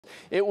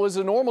It was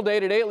a normal day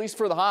today, at least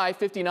for the high.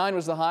 59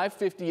 was the high,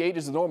 58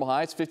 is the normal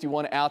high. It's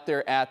 51 out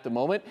there at the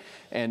moment.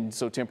 And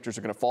so temperatures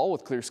are going to fall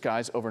with clear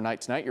skies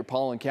overnight tonight. Your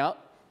pollen count,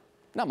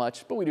 not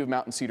much, but we do have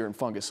mountain cedar and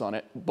fungus on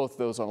it. Both of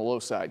those on the low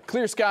side.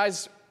 Clear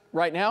skies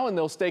right now, and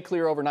they'll stay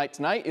clear overnight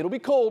tonight. It'll be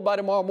cold by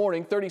tomorrow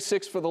morning,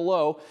 36 for the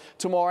low.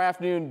 Tomorrow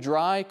afternoon,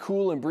 dry,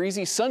 cool, and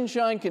breezy.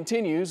 Sunshine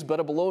continues, but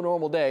a below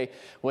normal day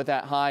with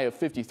that high of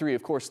 53.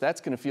 Of course,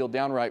 that's going to feel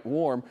downright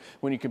warm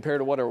when you compare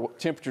to what our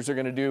temperatures are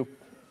going to do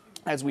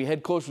as we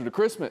head closer to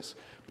Christmas.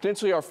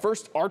 Potentially our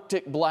first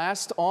Arctic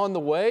blast on the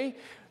way.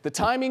 The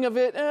timing of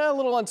it, a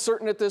little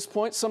uncertain at this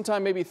point,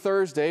 sometime maybe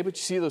Thursday, but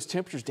you see those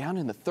temperatures down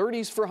in the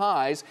 30s for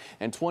highs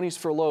and 20s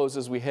for lows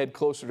as we head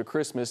closer to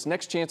Christmas.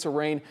 Next chance of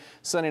rain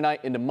Sunday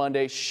night into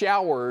Monday.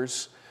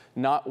 Showers,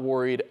 not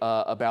worried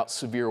about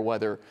severe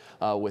weather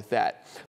with that.